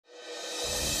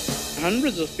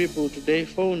Hundreds of people today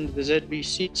phoned the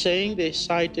ZBC saying they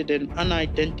sighted an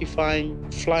unidentified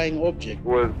flying object. It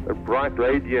was a bright,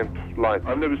 radiant light.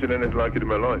 I've never seen anything like it in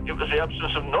my life. It was the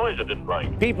absence of noise I didn't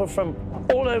like. People from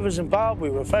all over Zimbabwe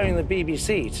were phoning the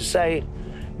BBC to say,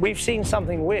 we've seen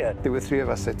something weird. There were three of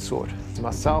us that saw it.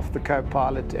 Myself, the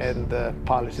co-pilot, and the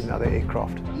pilot in the other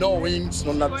aircraft. No wings,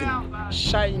 no nothing.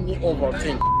 Shiny oval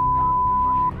thing.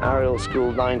 Ariel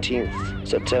School, 19th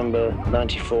September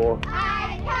 94.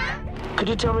 Could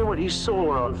you tell me what you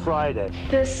saw on Friday?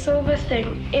 The silver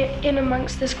thing in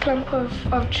amongst this clump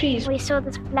of trees. We saw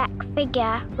this black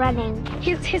figure running.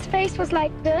 His face was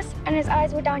like this and his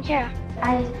eyes were down here.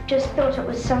 I just thought it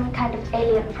was some kind of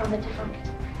alien from a different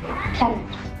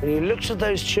planet. When you looked at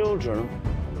those children,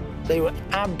 they were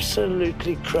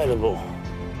absolutely credible.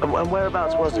 And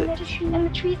whereabouts was it? In the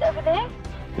trees over there.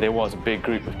 There was a big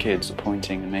group of kids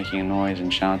pointing and making a noise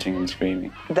and shouting and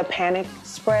screaming. The panic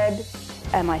spread.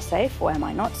 Am I safe or am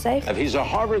I not safe? He's a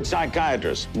Harvard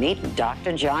psychiatrist. Meet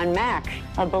Dr. John Mack,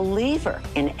 a believer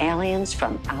in aliens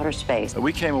from outer space.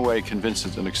 We came away convinced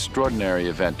that an extraordinary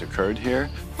event occurred here.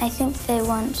 I think they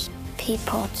want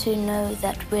people to know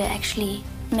that we're actually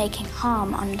making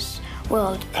harm on this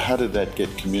world. How did that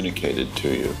get communicated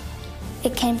to you?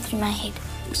 It came through my head.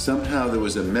 Somehow there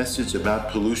was a message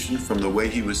about pollution from the way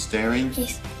he was staring?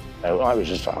 Yes. I was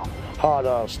just a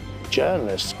hard-ass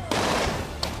journalist.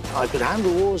 I could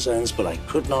handle war zones, but I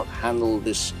could not handle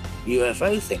this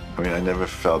UFO thing. I mean, I never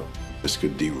felt this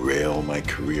could derail my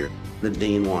career. The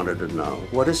dean wanted to know,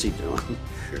 what is he doing?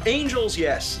 Angels,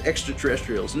 yes.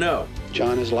 Extraterrestrials, no.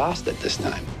 John is lost at this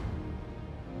time.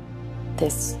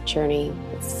 This journey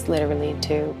is literally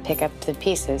to pick up the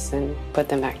pieces and put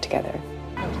them back together.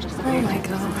 Oh my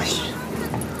gosh.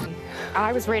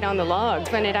 I was right on the log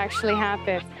when it actually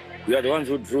happened. We are the ones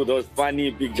who drew those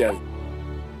funny pictures.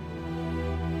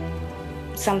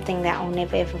 Something that I'll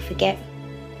never ever forget.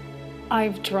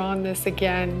 I've drawn this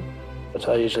again. But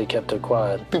I usually kept it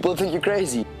quiet. People think you're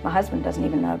crazy. My husband doesn't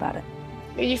even know about it.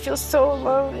 You feel so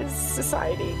alone in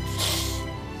society.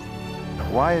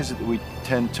 Why is it that we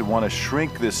tend to want to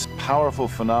shrink this powerful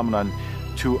phenomenon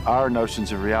to our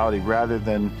notions of reality rather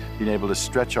than being able to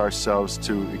stretch ourselves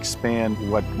to expand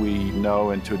what we know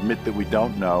and to admit that we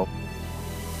don't know?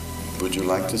 Would you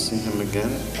like to see him again?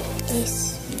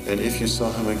 Yes. And if you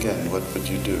saw him again, what would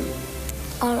you do?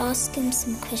 I'll ask him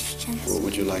some questions. What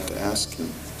would you like to ask him?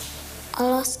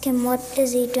 I'll ask him what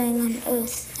is he doing on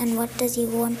Earth and what does he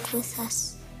want with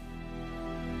us.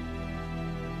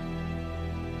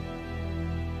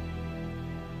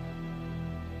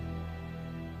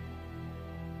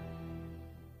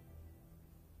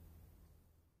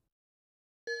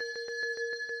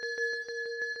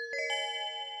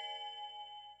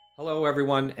 Hello,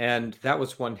 everyone, and that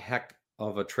was one heck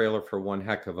of a trailer for one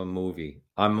heck of a movie.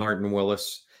 I'm Martin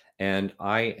Willis, and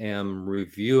I am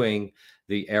reviewing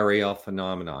the Ariel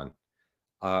phenomenon.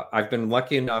 I've been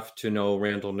lucky enough to know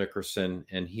Randall Nickerson,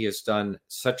 and he has done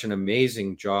such an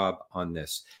amazing job on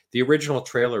this. The original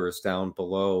trailer is down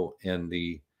below in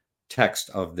the text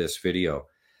of this video.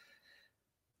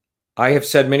 I have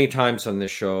said many times on this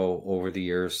show over the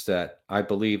years that I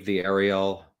believe the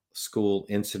Ariel School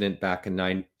incident back in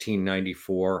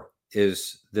 1994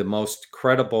 is the most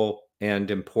credible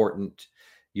and important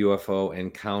UFO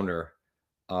encounter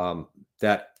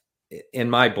that, in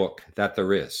my book, that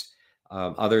there is.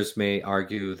 Others may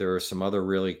argue there are some other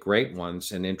really great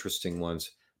ones and interesting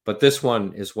ones, but this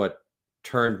one is what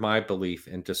turned my belief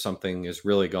into something is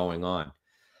really going on.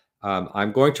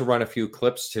 I'm going to run a few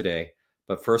clips today,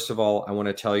 but first of all, I want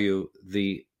to tell you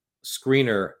the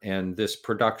screener and this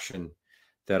production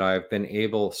that I've been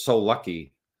so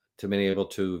lucky to be able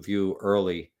to view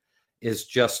early is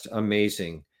just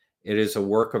amazing. It is a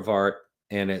work of art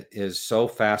and it is so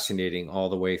fascinating all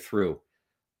the way through.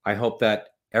 I hope that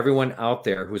everyone out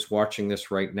there who's watching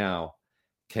this right now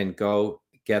can go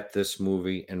get this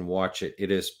movie and watch it.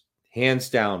 It is hands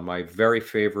down my very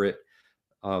favorite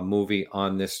movie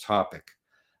on this topic.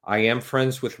 I am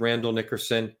friends with Randall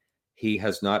Nickerson. He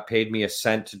has not paid me a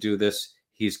cent to do this.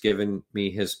 He's given me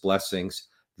his blessings,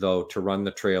 though, to run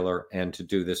the trailer and to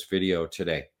do this video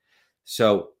today.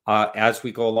 So as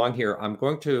we go along here, I'm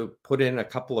going to put in a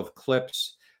couple of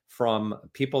clips from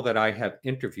people that I have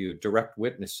interviewed, direct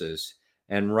witnesses.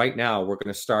 And right now, we're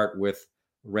going to start with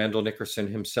Randall Nickerson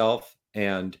himself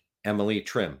and Emily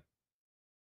Trim.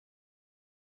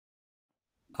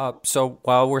 So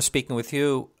while we're speaking with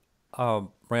you,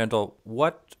 Randall,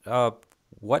 what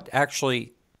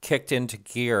actually kicked into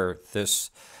gear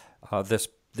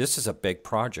this is a big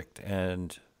project,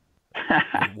 and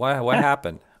what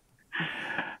happened?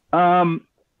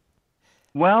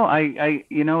 Well, I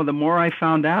the more I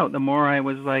found out, the more I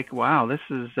was like, wow, this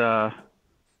is, I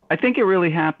think it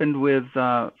really happened with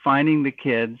finding the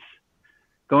kids,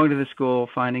 going to the school,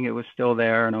 finding it was still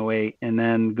there in '08, and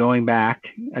then going back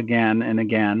again and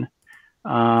again.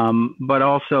 But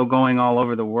also going all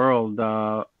over the world,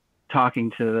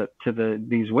 talking to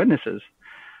these witnesses.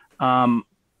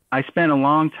 I spent a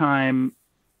long time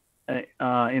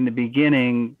in the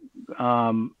beginning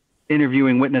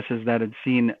interviewing witnesses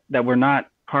that were not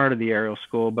part of the aerial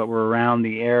school, but were around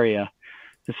the area,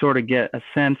 to sort of get a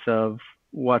sense of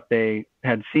what they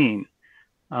had seen.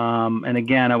 And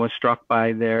again, I was struck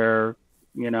by their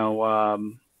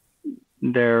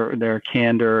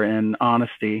candor and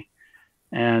honesty.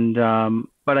 And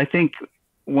but I think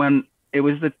when it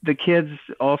was the kids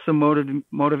also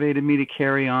motivated me to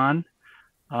carry on.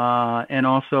 And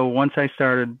also once I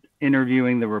started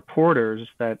interviewing the reporters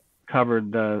that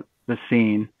covered the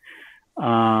scene,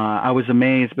 I was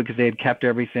amazed because they had kept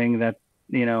everything that,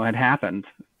 had happened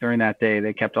during that day.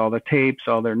 They kept all the tapes,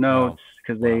 all their notes,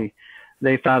 because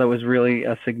they thought it was really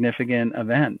a significant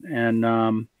event.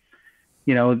 And,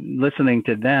 listening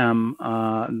to them,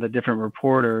 the different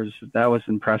reporters, that was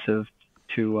impressive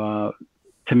to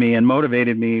me and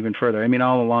motivated me even further. I mean,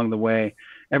 all along the way,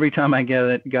 every time I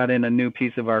got in a new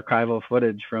piece of archival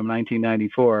footage from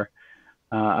 1994,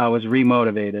 I was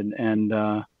remotivated. And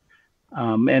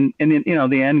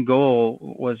the end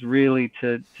goal was really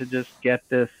to just get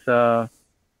this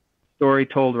story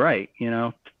told right,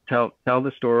 tell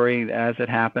the story as it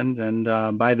happened,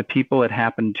 and by the people it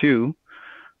happened to.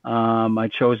 I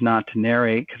chose not to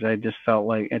narrate because I just felt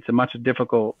like it's a much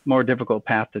more difficult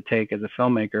path to take as a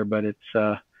filmmaker, but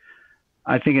it's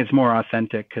I think it's more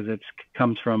authentic because it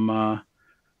comes from the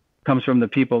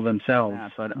people themselves.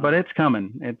 But it's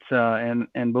coming. It's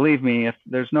and believe me, if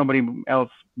there's nobody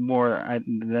else more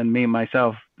than me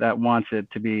myself that wants it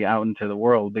to be out into the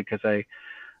world, because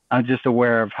I'm just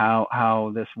aware of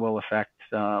how this will affect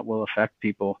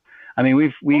people. I mean,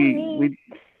 we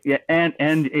yeah,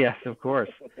 and yes, of course,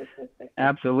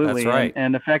 absolutely. That's right.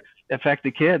 And affect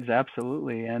the kids,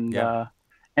 absolutely. And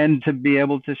and to be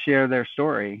able to share their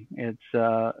story, it's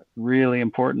really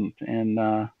important.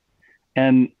 And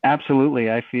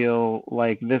absolutely, I feel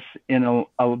like this, in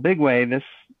a big way,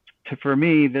 for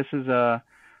me, this is a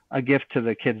gift to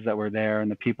the kids that were there,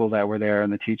 and the people that were there,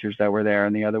 and the teachers that were there,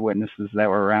 and the other witnesses that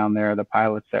were around there, the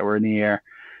pilots that were in the air,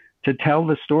 to tell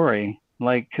the story.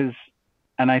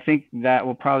 And I think that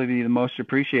will probably be the most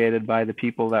appreciated by the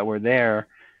people that were there,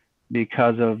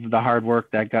 because of the hard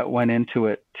work that went into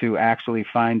it to actually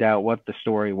find out what the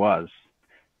story was.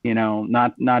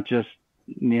 Not just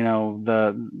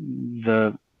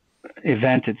the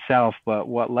event itself, but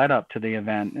what led up to the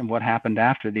event and what happened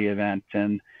after the event,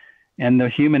 and the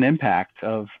human impact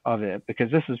of it,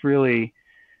 because this is a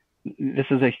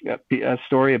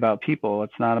story about people.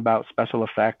 It's not about special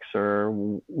effects or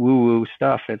woo-woo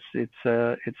stuff.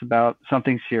 It's about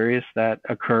something serious that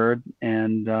occurred,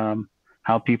 and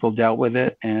how people dealt with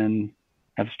it and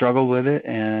have struggled with it,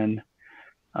 and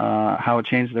how it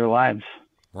changed their lives.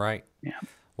 Right. Yeah.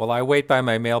 Well, I wait by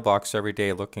my mailbox every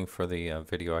day looking for the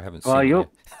video. I haven't seen it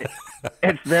yet.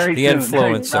 It's very the soon.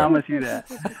 Influencer. I promise you that.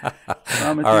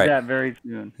 Promise All you right. that very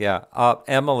soon. Yeah.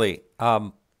 Emily,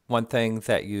 one thing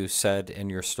that you said in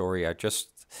your story, I just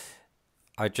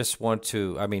want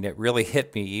to, it really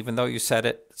hit me, even though you said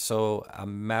it so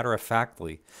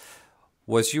matter-of-factly,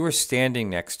 was you were standing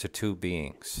next to two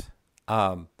beings.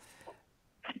 To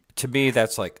me,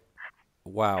 that's like,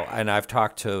 wow. And I've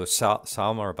talked to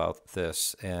Salma about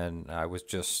this, and I was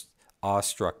just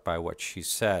awestruck by what she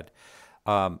said.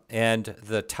 And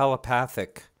the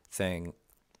telepathic thing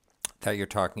that you're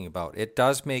talking about, it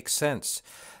does make sense.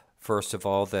 First of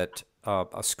all, that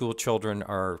school children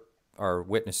are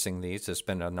witnessing these. There's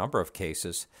been a number of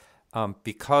cases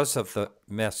because of the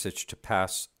message to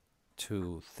pass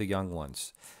to the young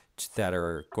ones that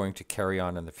are going to carry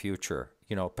on in the future.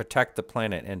 Protect the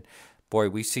planet. And boy,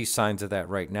 we see signs of that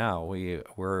right now.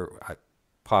 We're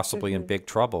possibly in big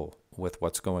trouble with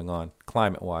what's going on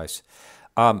climate-wise.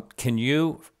 Can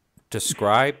you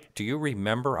describe? Do you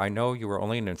remember? I know you were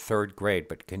only in third grade,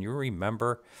 but can you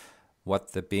remember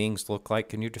what the beings look like?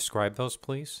 Can you describe those,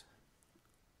 please?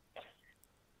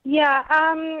 Yeah.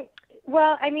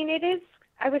 Well, it is.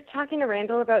 I was talking to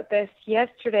Randall about this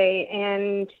yesterday,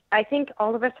 and I think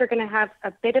all of us are going to have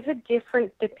a bit of a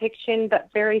different depiction, but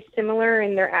very similar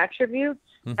in their attributes,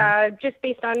 just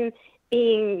based on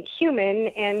being human.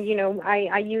 And,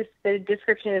 I use the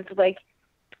description of like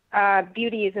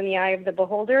beauty is in the eye of the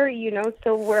beholder,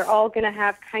 so we're all going to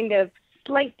have kind of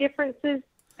slight differences,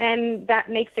 and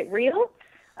that makes it real.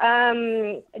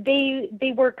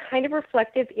 They were kind of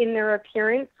reflective in their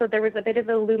appearance, so there was a bit of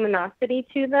a luminosity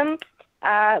to them.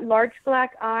 Large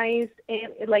black eyes,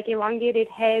 like elongated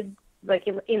heads, like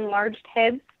enlarged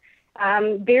heads.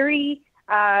 Very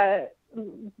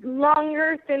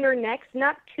longer, thinner necks,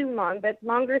 not too long, but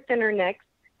longer, thinner necks.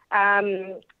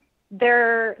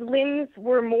 Their limbs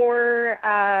were more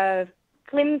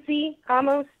flimsy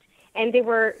almost, and they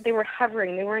were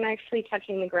hovering. They weren't actually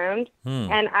touching the ground.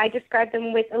 And I described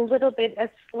them with a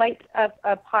slight of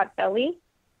a pot belly.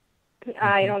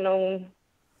 I don't know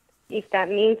if that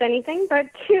means anything, but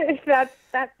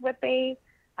that's what they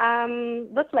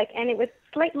looked like. And it was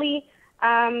slightly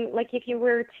like if you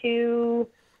were to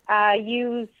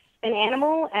use an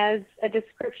animal as a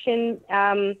description,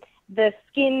 the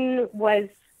skin was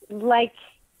like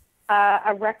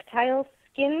a reptile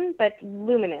skin, but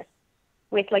luminous,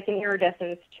 with like an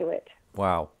iridescence to it.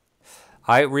 Wow.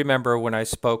 I remember when I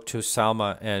spoke to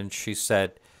Salma, and she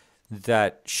said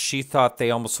that she thought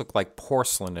they almost looked like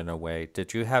porcelain in a way.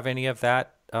 Did you have any of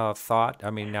that thought?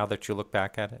 I mean, now that you look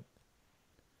back at it?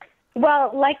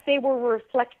 Well, like they were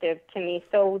reflective to me.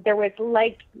 So there was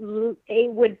like,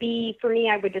 it would be, for me,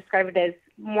 I would describe it as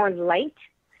more light,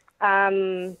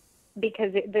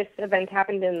 because this event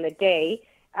happened in the day.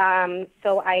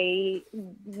 So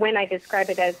when I describe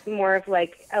it as more of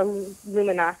like a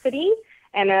luminosity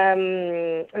and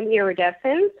an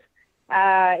iridescence,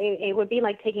 it would be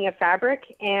like taking a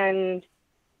fabric and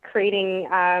creating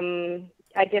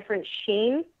a different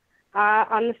sheen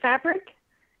on the fabric.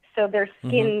 So their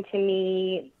skin to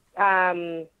me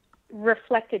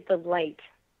reflected the light.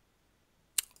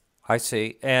 I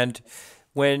see. And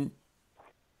when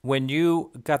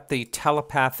you got the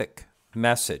telepathic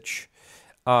message,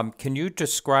 can you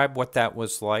describe what that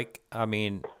was like? I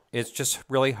mean, it's just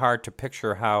really hard to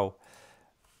picture how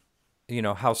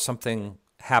something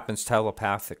happens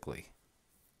telepathically.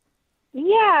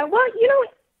 Yeah, well,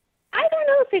 I don't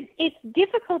know if it's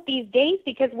difficult these days,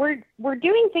 because we're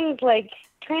doing things like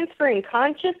transferring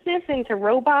consciousness into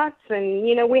robots, and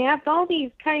we have all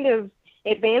these kind of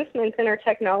advancements in our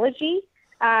technology.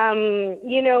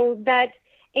 That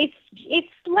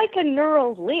it's like a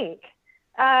neural link.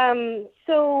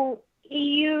 So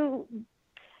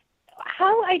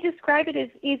how I describe it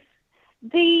is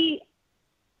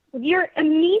you're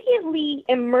immediately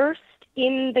immersed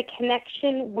in the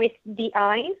connection with the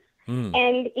eyes.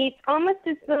 And it's almost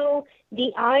as though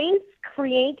the eyes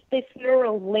create this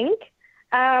neural link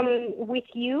with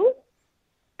you.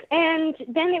 And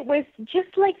then it was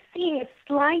just like seeing a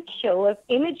slideshow of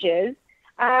images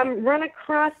run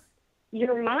across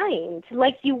your mind,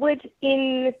 like you would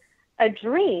in a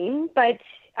dream, but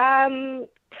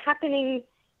happening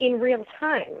in real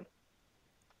time.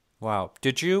 Wow.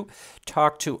 Did you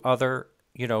talk to other,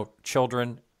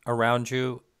 children around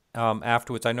you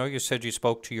afterwards? I know you said you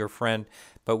spoke to your friend,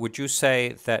 but would you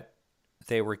say that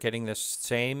they were getting the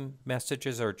same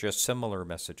messages or just similar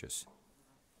messages?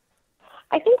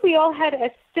 I think we all had a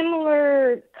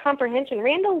similar comprehension.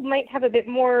 Randall might have a bit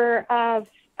more of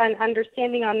an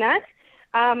understanding on that.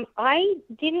 I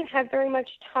didn't have very much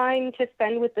time to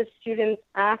spend with the students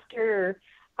after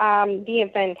the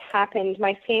event happened.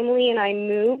 My family and I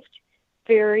moved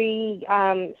very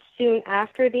soon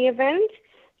after the event.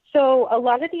 So a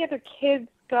lot of the other kids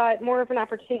got more of an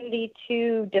opportunity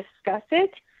to discuss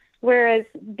it, whereas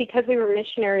because we were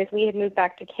missionaries, we had moved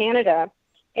back to Canada.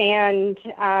 And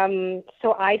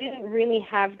so I didn't really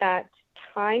have that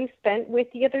time spent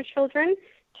with the other children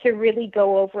to really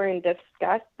go over and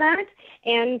discuss that.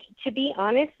 And to be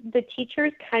honest, the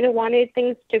teachers kind of wanted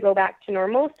things to go back to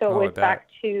normal. So it was back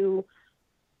to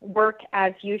work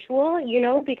as usual,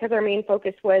 because our main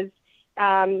focus was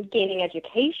gaining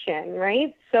education,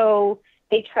 right? So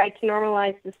they tried to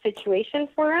normalize the situation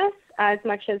for us as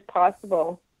much as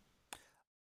possible.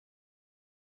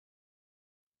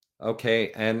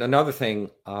 Okay, and another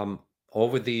thing,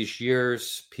 over these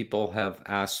years, people have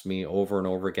asked me over and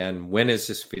over again, when is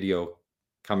this video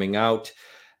coming out?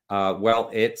 Well,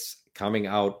 it's coming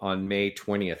out on May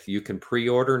 20th. You can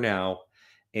pre-order now.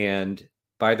 And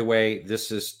by the way,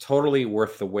 this is totally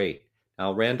worth the wait.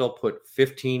 Now, Randall put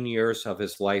 15 years of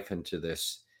his life into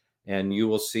this, and you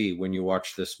will see when you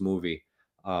watch this movie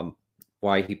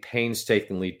why he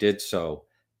painstakingly did so.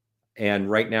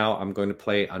 And right now, I'm going to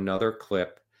play another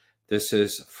clip. This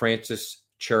is Francis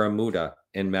Cheramuda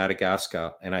in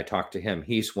Madagascar, and I talked to him.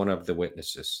 He's one of the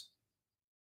witnesses.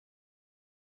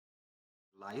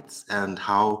 Lights, and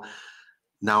how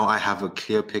now I have a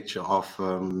clear picture of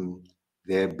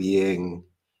there being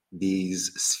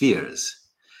these spheres.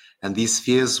 And these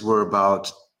spheres were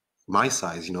about my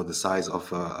size, the size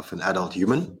of an adult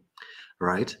human,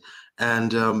 right?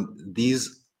 And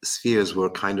these spheres were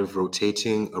kind of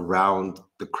rotating around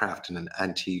the craft in an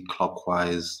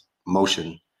anti-clockwise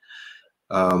motion.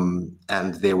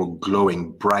 And they were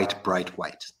glowing bright, bright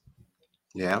white.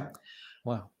 Yeah.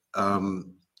 Wow.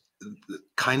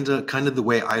 Kind of the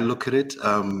way I look at it,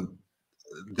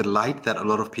 the light that a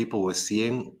lot of people were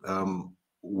seeing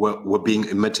were being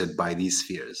emitted by these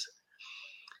spheres.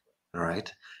 All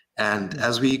right. And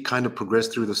as we kind of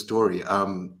progressed through the story,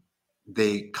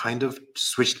 they kind of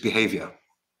switched behavior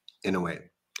in a way.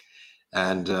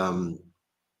 And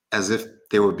as if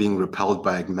they were being repelled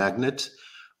by a magnet,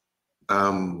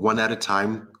 one at a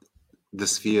time, the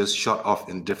spheres shot off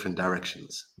in different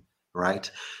directions,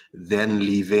 right? Then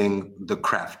leaving the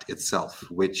craft itself,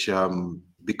 which,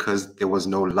 because there was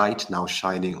no light now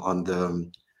shining on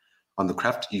the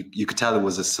craft, you could tell it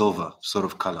was a silver sort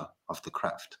of color of the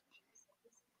craft.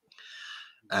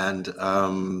 And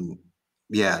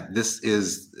yeah, this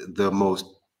is the most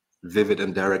vivid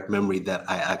and direct memory that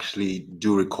I actually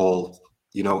do recall,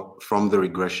 you know, from the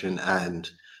regression and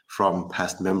from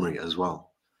past memory as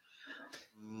well.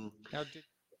 Now,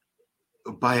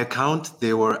 by account,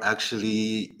 there were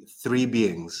actually 3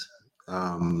 beings.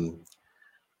 2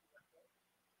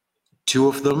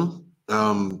 of them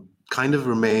kind of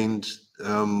remained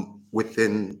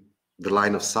within the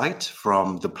line of sight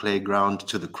from the playground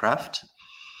to the craft.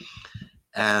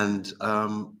 And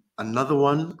another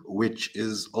one, which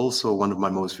is also one of my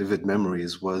most vivid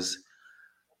memories, was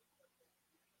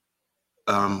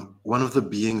one of the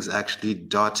beings actually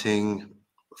darting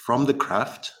from the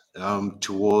craft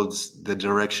towards the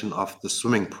direction of the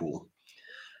swimming pool.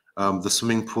 The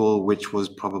swimming pool, which was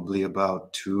probably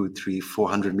about 200, 300,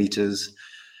 400 meters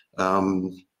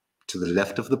to the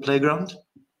left of the playground.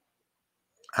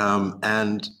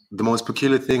 And the most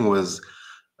peculiar thing was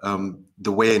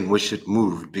the way in which it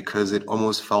moved, because it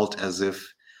almost felt as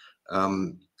if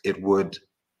it would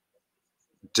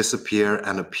disappear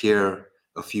and appear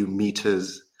a few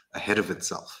meters ahead of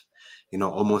itself, you know,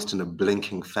 almost in a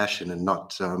blinking fashion, and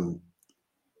not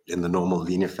in the normal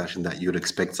linear fashion that you'd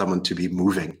expect someone to be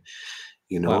moving,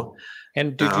 you know. Wow.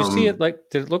 And did you see it, like,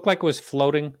 did it look like it was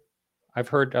floating? I've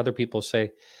heard other people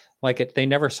say like they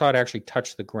never saw it actually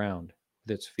touch the ground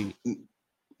with its feet.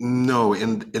 No,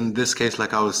 in this case,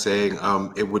 like I was saying,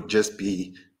 it would just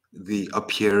be the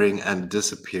appearing and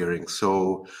disappearing.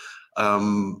 So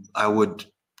I would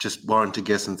just warrant to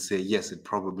guess and say, yes, it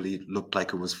probably looked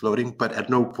like it was floating, but at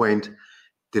no point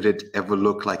did it ever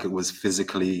look like it was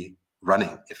physically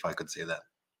running, if I could say that.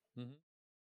 Mm-hmm.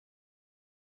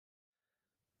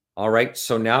 All right,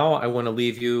 so now I want to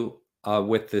leave you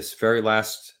with this very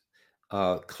last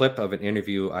clip of an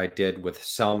interview I did with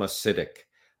Salma Siddiq,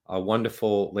 a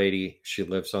wonderful lady. She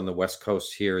lives on the West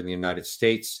Coast here in the United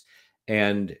States,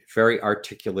 and very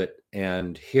articulate.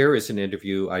 And here is an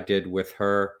interview I did with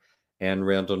her and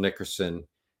Randall Nickerson,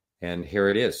 and here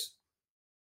it is.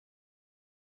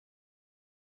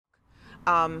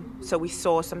 So we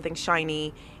saw something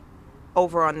shiny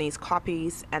over on these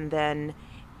copies, and then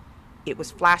it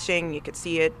was flashing. You could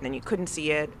see it, and then you couldn't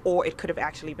see it, or it could have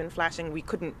actually been flashing. We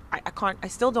couldn't. I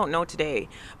still don't know today,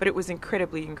 but it was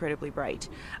incredibly, incredibly bright,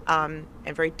 and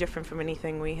very different from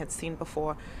anything we had seen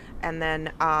before. And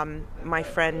then my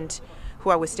friend,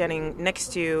 who I was standing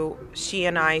next to, she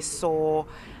and I saw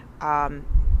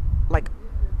like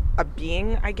a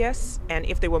being, I guess. And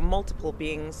if there were multiple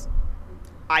beings,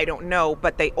 I don't know,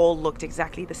 but they all looked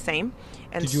exactly the same.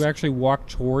 And did you actually walk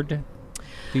toward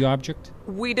the object?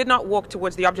 We did not walk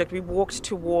towards the object. We walked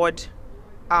toward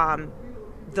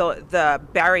the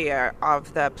barrier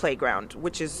of the playground,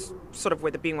 which is sort of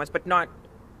where the being was, but not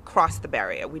cross the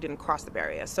barrier. We didn't cross the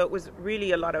barrier. So it was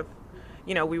really a lot of,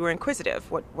 you know, we were inquisitive.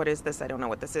 What is this? I don't know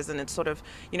what this is. And it's sort of,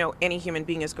 you know, any human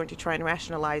being is going to try and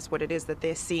rationalize what it is that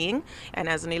they're seeing. And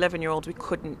as an 11-year-old, we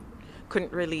couldn't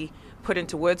really put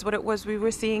into words what it was we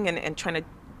were seeing, and trying to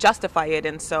justify it.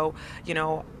 And so, you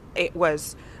know, it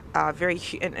was very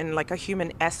in like a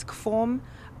human-esque form,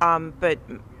 but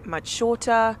much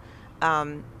shorter,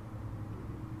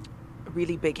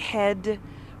 really big head,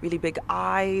 really big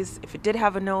eyes. If it did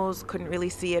have a nose, couldn't really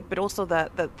see it, but also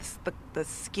the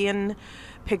skin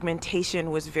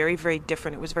pigmentation was very, very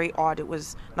different. It was very odd. It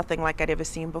was nothing like I'd ever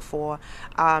seen before.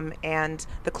 And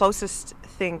the closest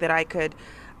thing that I could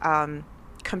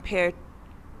compare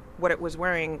what it was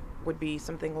wearing would be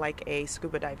something like a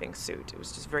scuba diving suit. It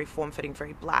was just very form-fitting,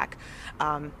 very black,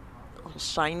 a little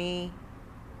shiny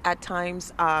at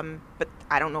times, but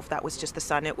I don't know if that was just the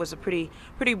sun. It was a pretty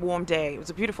warm day. It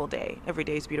was a beautiful day. Every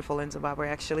day is beautiful in Zimbabwe,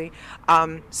 actually.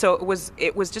 So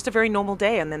it was just a very normal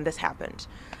day, and then this happened.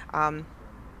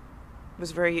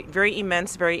 was very, very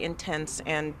immense, very intense,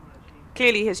 and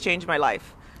clearly has changed my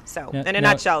life. So, in a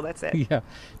nutshell, that's it. Yeah.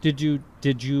 Did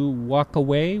you walk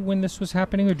away when this was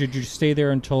happening, or did you stay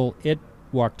there until it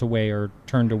walked away or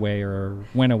turned away or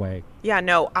went away? Yeah,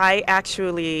 no, I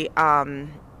actually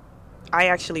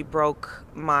broke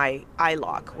my eye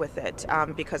lock with it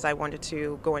because I wanted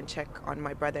to go and check on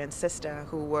my brother and sister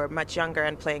who were much younger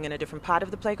and playing in a different part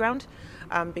of the playground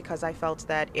because I felt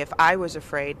that if I was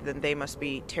afraid, then they must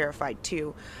be terrified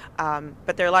too.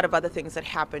 But there are a lot of other things that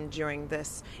happened during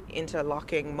this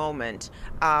interlocking moment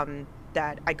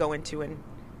that I go into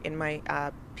in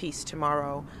my piece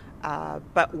tomorrow.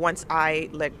 But once I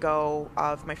let go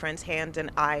of my friend's hand and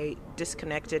I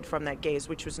disconnected from that gaze,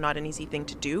 which was not an easy thing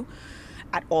to do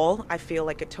at all, I feel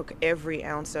like it took every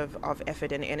ounce of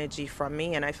effort and energy from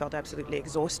me, and I felt absolutely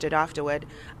exhausted afterward.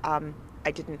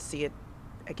 I didn't see it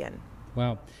again.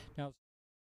 Wow. Now,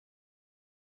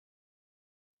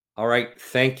 all right.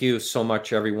 Thank you so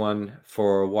much, everyone,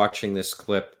 for watching this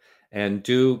clip. And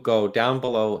do go down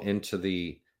below into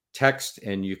the text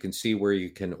and you can see where you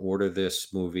can order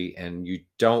this movie, and you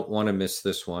don't want to miss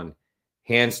this one.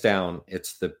 Hands down,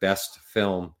 it's the best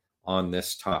film on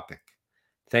this topic.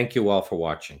 Thank you all for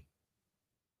watching.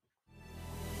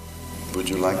 Would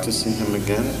you like to see him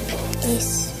again?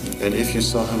 Yes. And if you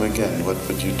saw him again, what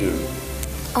would you do?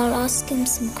 I'll ask him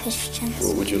some questions.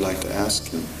 What would you like to ask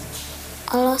him?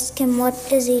 I'll ask him what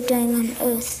is he doing on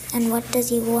Earth and what does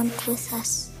he want with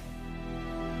us.